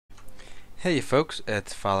Hey folks,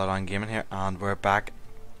 it's Father on Gaming here, and we're back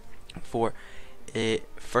for a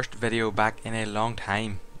first video back in a long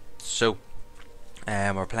time. So,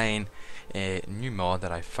 we're playing a new mod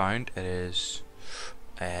that I found. It is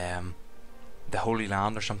the Holy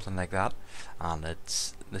Land or something like that, and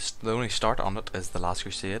the only start on it is the Last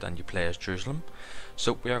Crusade, and you play as Jerusalem.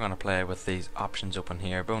 So we are going to play with these options open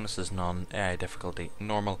here: bonuses, none, AI difficulty,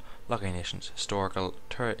 normal, lucky nations, historical,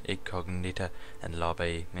 terra incognita, and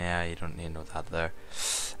lobby. Yeah, you don't need to know that there.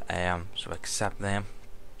 So accept them.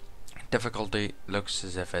 Difficulty looks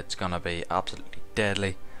as if it's gonna be absolutely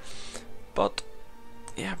deadly, but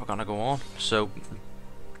yeah, we're gonna go on. So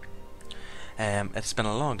it's been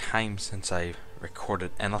a long time since I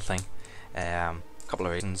recorded anything. Couple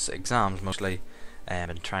of reasons: exams mostly.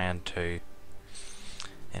 Been trying to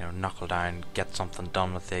knuckle down, get something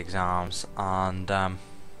done with the exams, and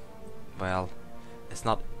well, it's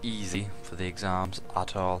not easy for the exams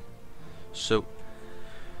at all. So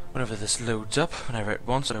whenever this loads up, whenever it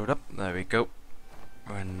wants to load up, there we go,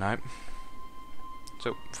 we're in now.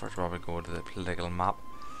 So first of all, we go to the political map.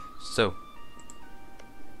 So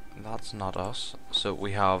that's not us. So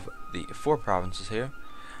we have the 4 provinces here.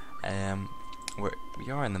 We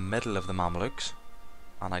are in the middle of the Mamluks,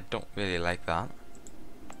 and I don't really like that.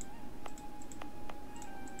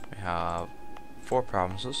 We have 4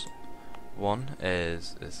 provinces. One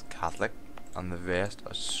is Catholic, and the rest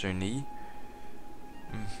are Sunni.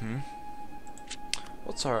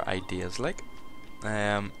 What's our ideas like?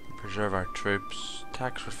 Preserve our troops,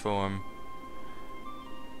 tax reform.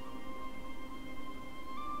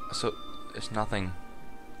 So it's nothing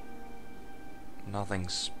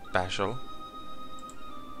special.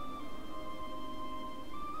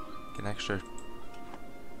 Get extra.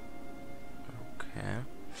 Okay.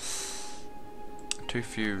 Too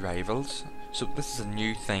few rivals. So this is a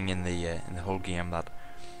new thing in the whole game that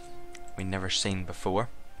we never seen before.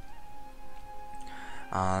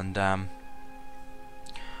 And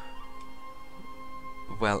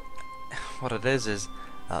well, what it is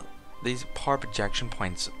that these power projection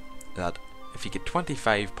points, that if you get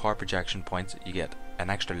 25 power projection points, you get an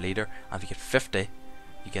extra leader, and if you get 50,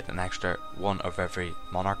 you get an extra one of every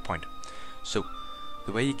monarch point. So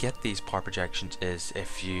the way you get these power projections is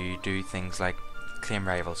if you do things like claim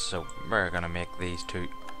rivals. So we're gonna make these 2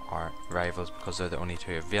 our rivals because they're the only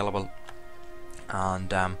 2 available, and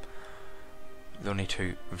the only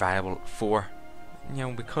 2 viable for.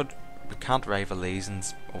 We can't rival these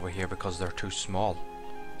over here because they're too small.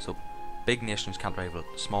 So big nations can't rival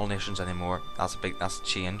small nations anymore. That's a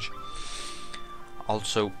change.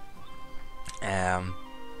 Also,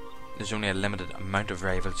 there's only a limited amount of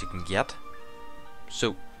rivals you can get.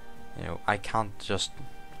 So, I can't just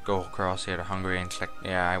go across here to Hungary and click,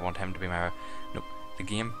 yeah, I want him to be my. No, the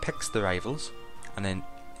game picks the rivals, and then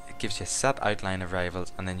it gives you a set outline of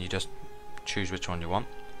rivals, and then you just choose which one you want.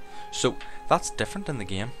 So that's different in the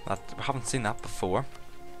game. We haven't seen that before,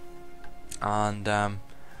 and well,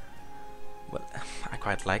 I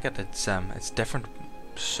quite like it. It's different.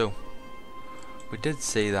 So we did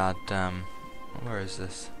see that. Where is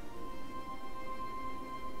this?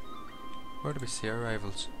 Where do we see our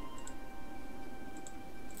rivals?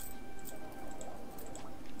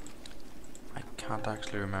 I can't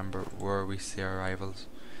actually remember where we see our rivals.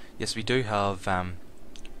 Yes, we do have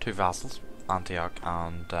 2 vassals, Antioch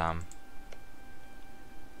and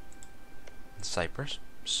Cyprus.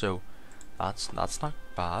 So that's not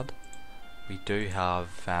bad. We do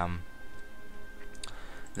have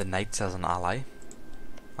the Knights as an ally,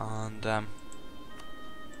 and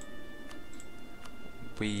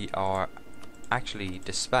we are actually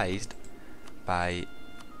despised by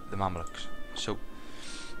the Mamluks. So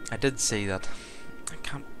I did see that. I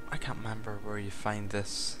can't remember where you find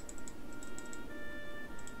this.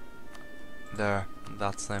 There,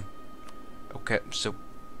 that's them. Okay, so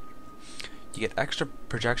you get extra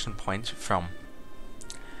projection points from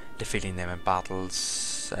defeating them in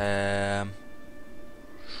battles,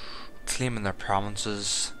 claiming their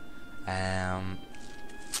provinces,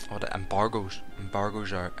 embargoes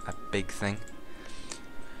are a big thing.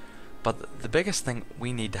 But the biggest thing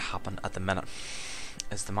we need to happen at the minute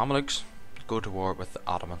is the Mamluks go to war with the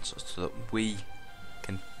Ottomans, so that we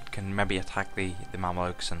can maybe attack the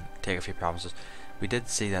Mamluks and take a few provinces. We did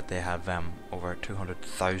see that they have over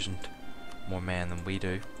 200,000 more men than we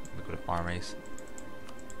do. We go to armies.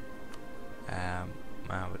 We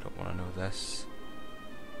don't want to know this.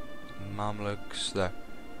 Mamluks, they're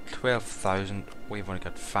 12,000. We've only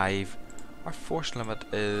got 5. Our force limit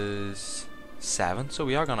is 7, so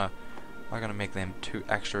we are gonna make them 2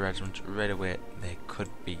 extra regiments right away. They could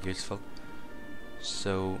be useful.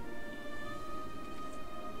 So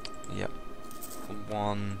Yep,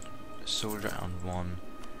 1 soldier and 1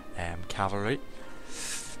 cavalry.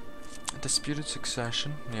 Disputed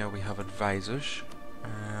succession. Yeah, we have advisors.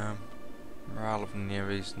 Morale of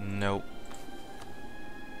navies, no.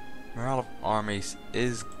 Morale of armies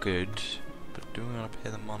is good, but do we want to pay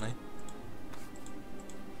the money?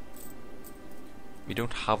 We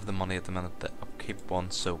don't have the money at the minute to upkeep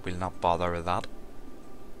one, so we'll not bother with that.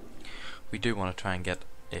 We do want to try and get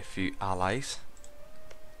a few allies.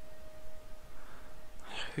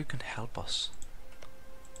 Who can help us?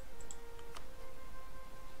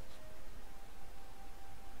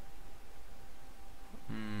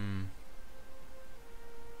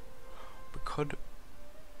 We could.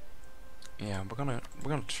 Yeah, we're gonna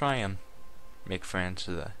try and make friends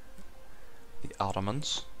with the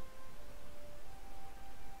Ottomans.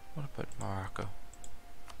 What about Morocco?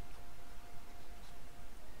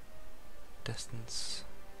 Distance.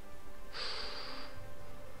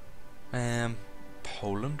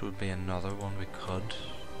 Poland would be another one we could.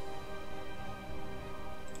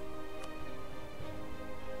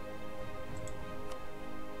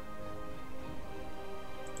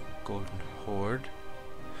 Golden Horde.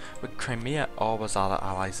 But Crimea always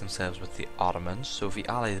allies themselves with the Ottomans, so if we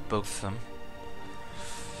ally both of them.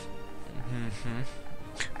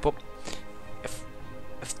 But if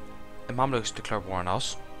the Mamluks declare war on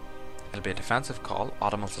us, it'll be a defensive call.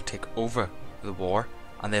 Ottomans will take over the war,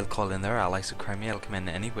 and they'll call in their allies, so Crimea will come in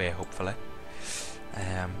anyway, hopefully.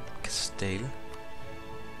 Castile.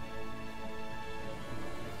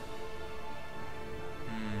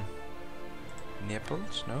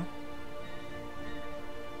 Naples? No?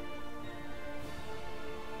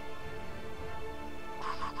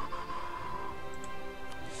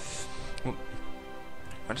 Well,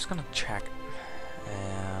 I'm just gonna check.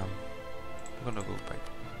 I'm gonna go by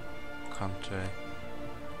country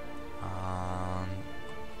and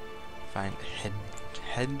find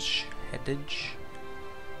Headage.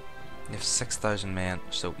 They have 6,000 men,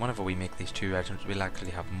 so whenever we make these 2 regiments, we'll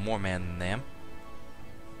actually have more men than them.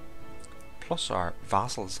 Plus our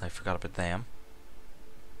vassals, I forgot about them.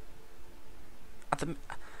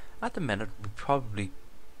 At the minute, we probably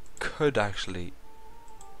could actually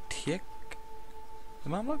take the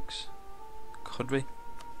Mamluks. Could we?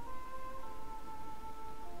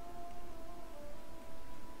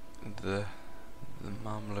 The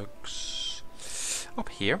Mamluks up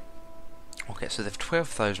here. Okay, so they've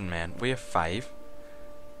 12,000 men. We have 5,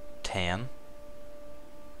 10,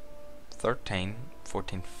 13,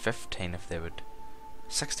 14, 15 if they would,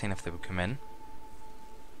 16 if they would come in.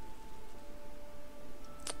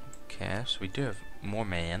 Okay, so we do have more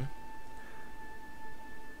men.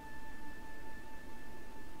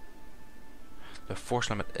 The force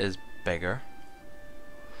limit is bigger.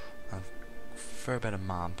 A fair bit of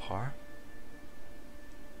manpower.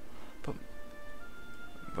 But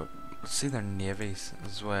let's see their navies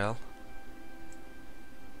as well.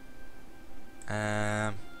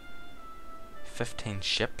 15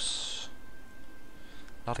 ships.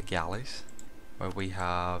 A lot of galleys. Where we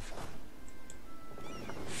have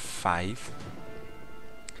 5.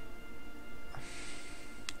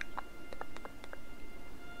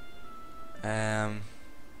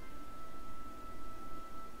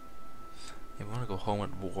 You want to go home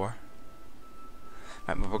at war?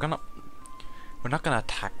 Right, but we're not gonna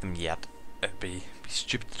attack them yet. It'd be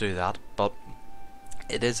stupid to do that, but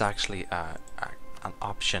it is actually an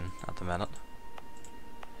option at the minute.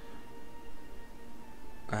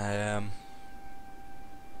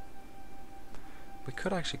 We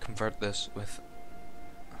could actually convert this with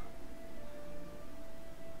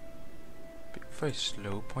very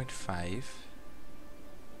slow 0.5.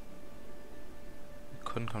 We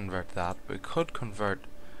couldn't convert that, but we could convert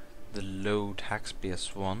the low tax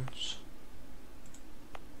base ones.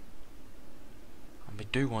 And we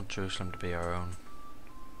do want Jerusalem to be our own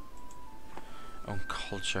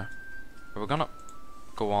culture. But we're gonna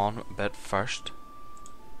go on a bit first.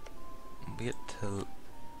 Wait till,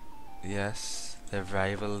 yes, they've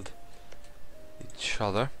rivaled each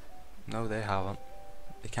other. No, they haven't.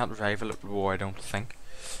 They can't rival at war, I don't think.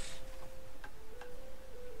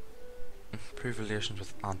 Improve relations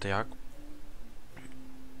with Antioch.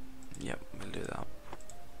 Yep, we'll do that.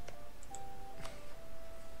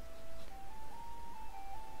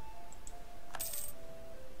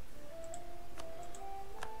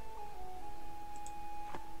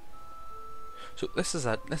 So this is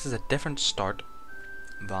a different start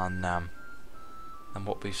than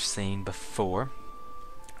what we've seen before.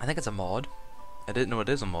 I think it's a mod. I didn't know it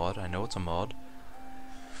is a mod. I know it's a mod.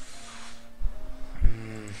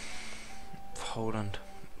 Poland,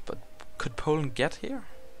 but could Poland get here?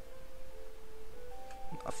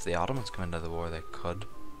 if the Ottomans come into the war, they could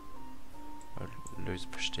lose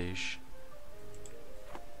prestige.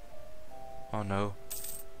 Oh no.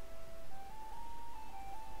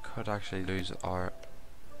 Could actually lose our...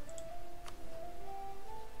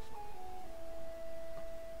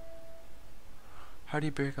 How do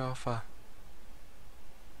you break off a...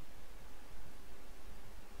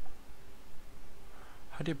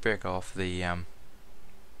 How do you break off the I'm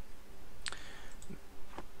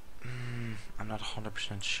not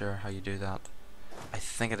 100% sure how you do that. I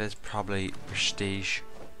think it is probably prestige.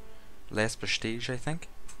 Less prestige, I think.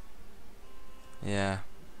 Yeah.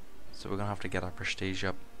 So we're gonna have to get our prestige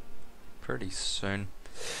up pretty soon.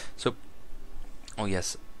 So, oh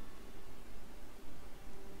yes.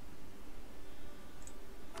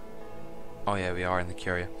 Oh yeah, we are in the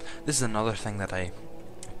Curia. This is another thing that I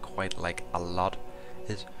quite like a lot,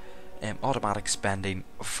 is automatic spending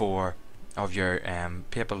for of your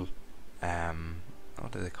papal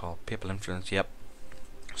what do they call, papal influence. Yep.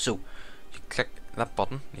 So you click that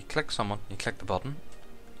button, you click someone, you click the button,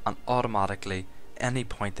 and automatically any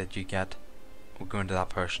point that you get will go into that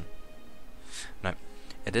person. Now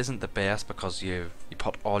it isn't the best because you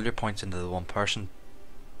put all your points into the one person,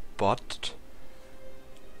 but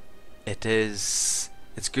it's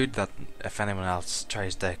good that if anyone else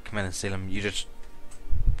tries to come in and steal them, you just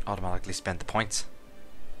automatically spend the points.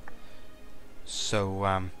 So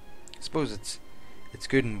I suppose it's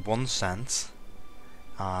good in one sense,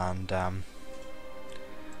 and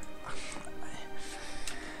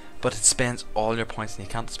but it spends all your points and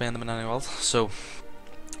you can't spend them in anywhere else. So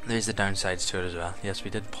there's the downsides to it as well. Yes, we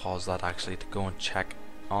did pause that actually to go and check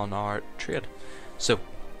on our trade. So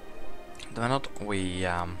the minute we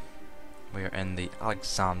are in the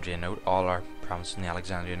Alexandria node, all our provinces in the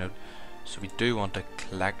Alexandria node. So we do want to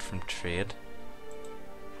collect from trade,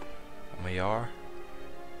 and we are.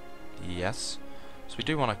 Yes. So we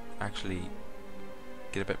do want to actually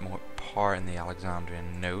get a bit more power in the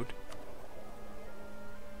Alexandrian node.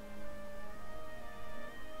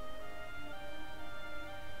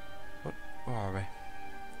 Where are we?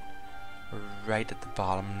 We're right at the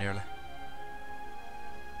bottom nearly.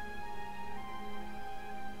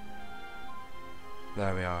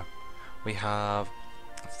 There we are. We have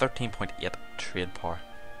 13.8 trade power.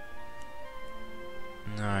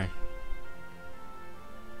 Now,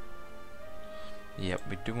 yep,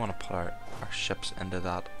 we do want to put our ships into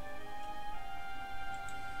that.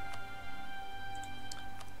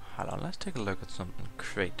 Hold on, let's take a look at something.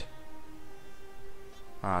 Crete.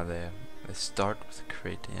 Ah, they start with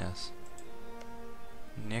Crete, yes.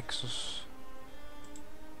 Nexus.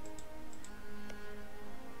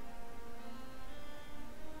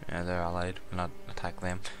 Yeah, they're allied. We'll not attack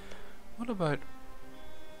them. What about...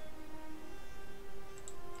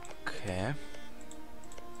 Okay.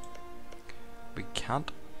 We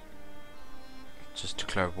can't just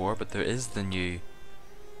declare war, but there is the new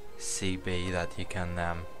CB that you can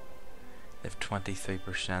if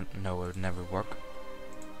 23%. No, it would never work.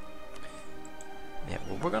 Yeah,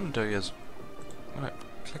 what we're gonna do is I'm gonna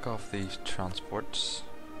click off these transports.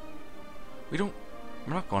 We're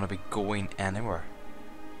not gonna be going anywhere.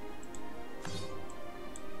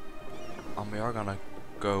 And we are gonna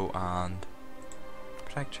go and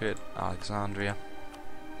protect trade Alexandria.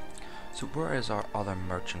 So where is our other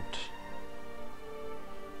merchant?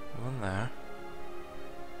 One there.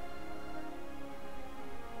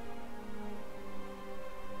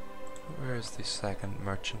 Where is the second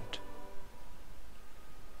merchant?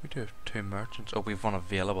 We do have two merchants. Oh, we've one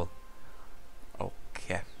available.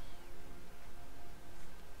 Okay.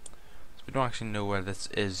 So we don't actually know where this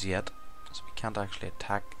is yet. So we can't actually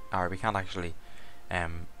attack, or we can't actually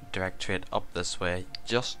direct trade up this way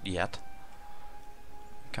just yet.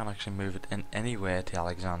 We can't actually move it in any way to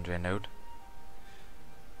Alexandria node.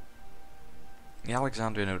 The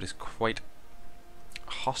Alexandria node is quite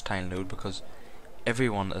a hostile node because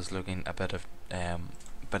everyone is looking a bit of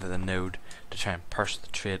the node to try and push the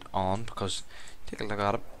trade on, because take a look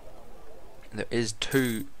at it, there is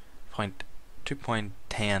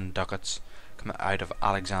 2.10 ducats coming out of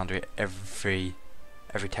Alexandria every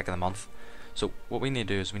tick of the month. So what we need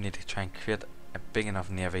to do is we need to try and create a big enough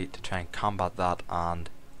navy to try and combat that and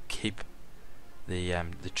keep the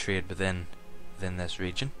trade within this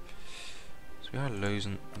region. So we are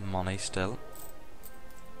losing money still.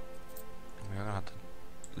 We are gonna have to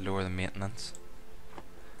lower the maintenance.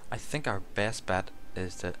 I think our best bet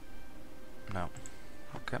is to... No.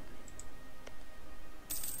 Okay.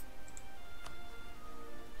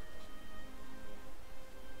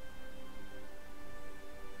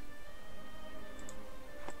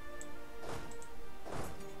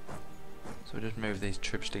 So we just move these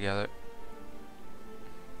troops together.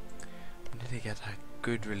 to get a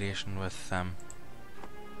good relation with them.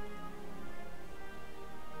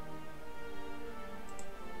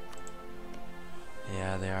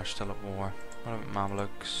 Yeah, they are still at war. What about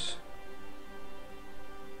Mamluks?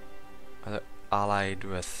 Are they allied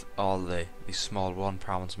with all these small one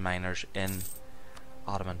province miners in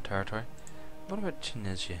Ottoman territory? What about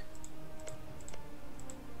Tunisia?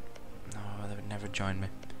 No, they would never join me.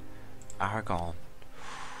 Aragon.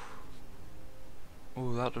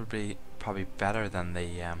 Oh, that would be probably better than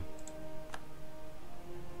the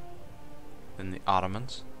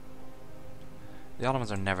Ottomans. The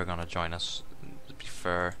Ottomans are never going to join us. To be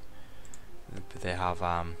fair, they have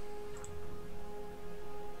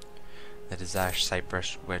the desire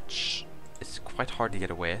Cyprus, which is quite hard to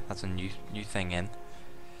get away. That's a new thing in.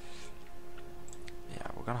 Yeah,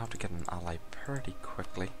 we're gonna have to get an ally pretty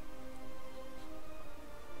quickly.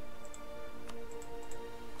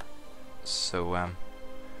 So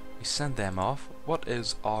we send them off. What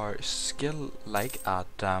is our skill like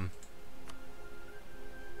at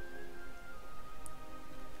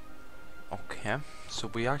okay, so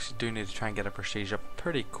we actually do need to try and get a prestige up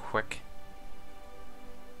pretty quick.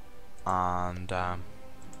 And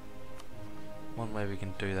one way we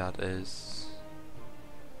can do that is,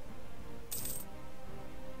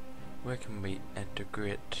 where can we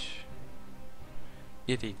integrate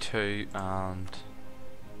 82 and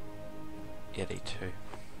 82?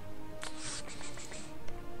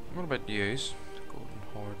 What about use? Golden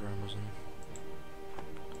Horde, Ramazan,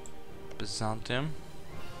 Byzantium.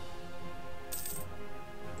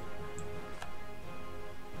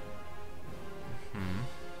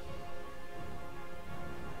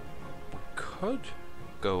 Could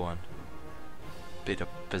go on bit of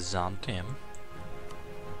Byzantium.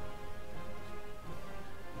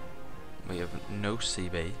 We have no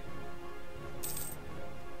CB,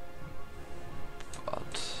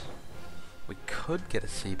 but we could get a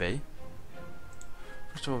CB.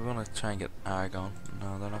 First of all, we want to try and get Aragon.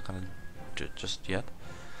 No, they're not going to do it just yet.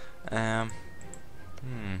 Let's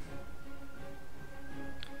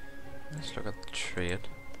look at the trade.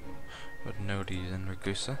 With no D's in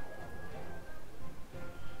Ragusa.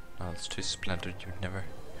 No, it's too splintered. You would never.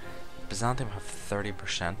 Byzantium have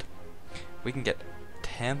 30%. We can get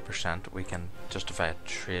 10%. We can justify a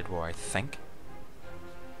trade war, I think.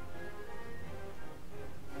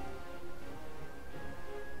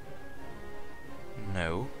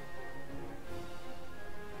 No.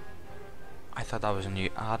 I thought that was a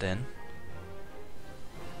new add-in.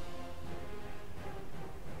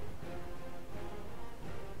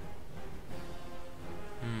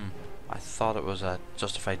 I thought it was a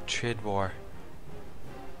justified trade war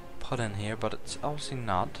put in here, but it's obviously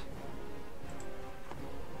not.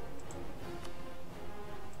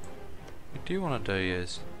 What we do want to do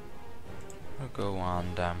is we'll go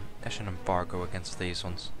and issue an embargo against these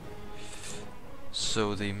ones.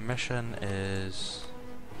 So the mission is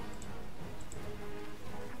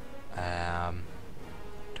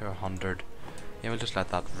to 100. Yeah, we'll just let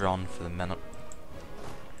that run for the minute.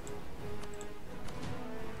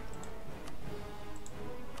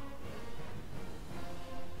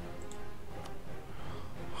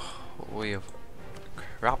 We have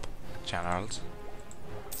crap generals,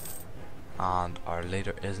 and our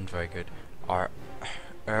leader isn't very good. Our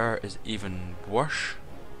heir is even worse.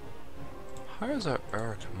 How is our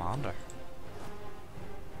heir commander?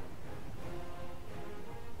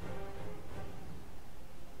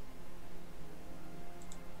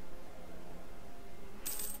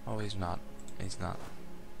 Oh, he's not. He's not.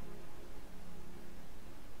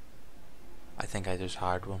 I think I just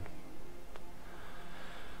hired one.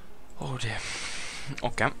 Oh dear.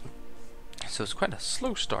 Okay. So it's quite a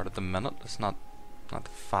slow start at the minute. It's not the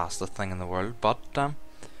fastest thing in the world, but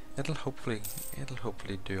it'll hopefully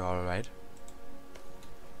do all right.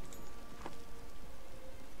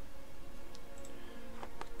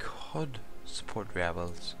 We could support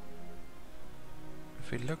rebels. If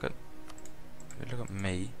we look at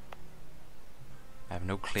me, I have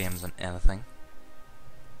no claims on anything.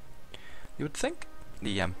 You would think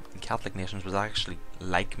the Catholic nations would actually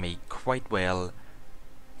like me quite well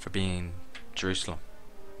for being Jerusalem,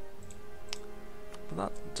 but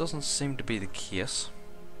that doesn't seem to be the case.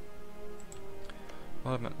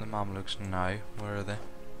 What about the Mamluks now? Where are they?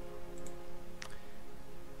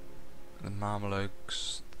 The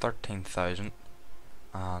Mamluks 13,000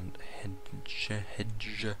 and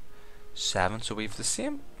Hijj 7. So we've the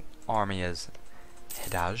same army as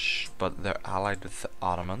Hidaj, but they're allied with the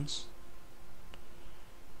Ottomans.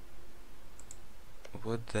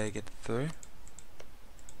 Would they get through?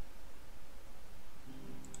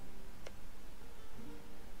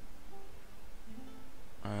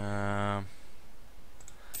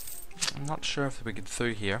 not sure if we get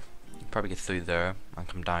through here. Probably get through there and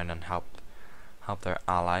come down and help their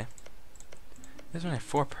ally. There's only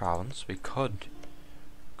 4 provinces. We could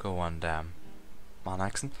go and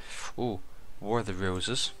annex them. Oh, War of the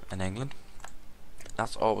Roses in England.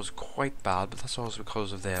 That's always quite bad, but that's always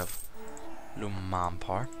because of they have low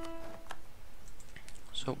manpower.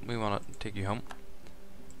 So we want to take you home.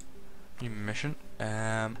 New mission.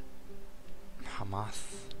 Hamath.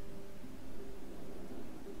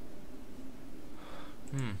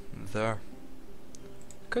 There.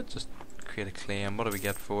 Could just create a claim. What do we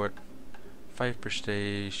get for it? 5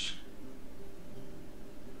 prestige.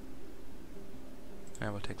 Yeah,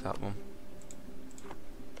 we'll take that one.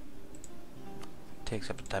 Takes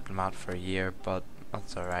up a diplomat for a year, but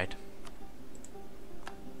that's alright.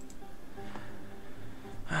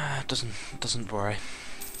 Doesn't worry.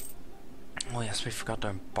 Oh yes, we forgot to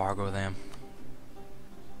embargo them.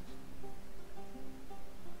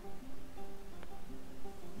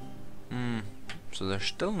 So they're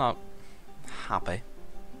still not happy.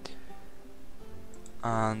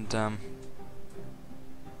 And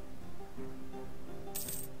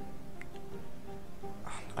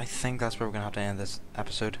I think that's where we're gonna have to end this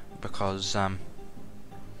episode, because well,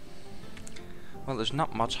 there's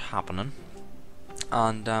not much happening,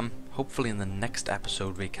 and hopefully in the next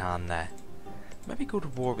episode we can maybe go to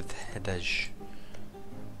war with Hidej.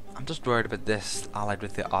 I'm just worried about this allied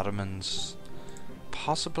with the Ottomans.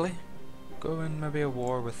 Possibly go in maybe a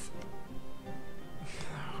war with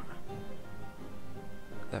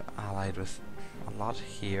they're allied with a lot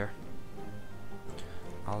here.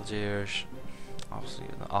 Algiers, obviously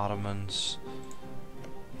the Ottomans,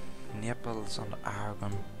 Naples and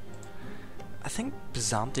Aragon. I think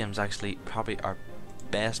Byzantium's actually probably our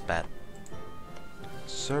best bet.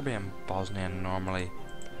 Serbia and Bosnia normally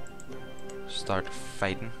start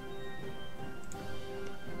fighting.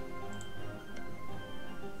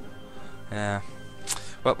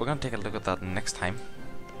 Well, we're going to take a look at that next time.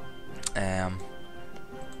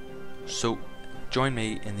 So join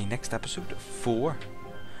me in the next episode for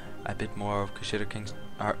a bit more of Crusader Kings,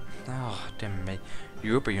 or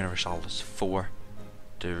Europa Universalis 4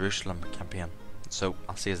 Jerusalem campaign. So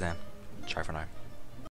I'll see you then. Ciao for now.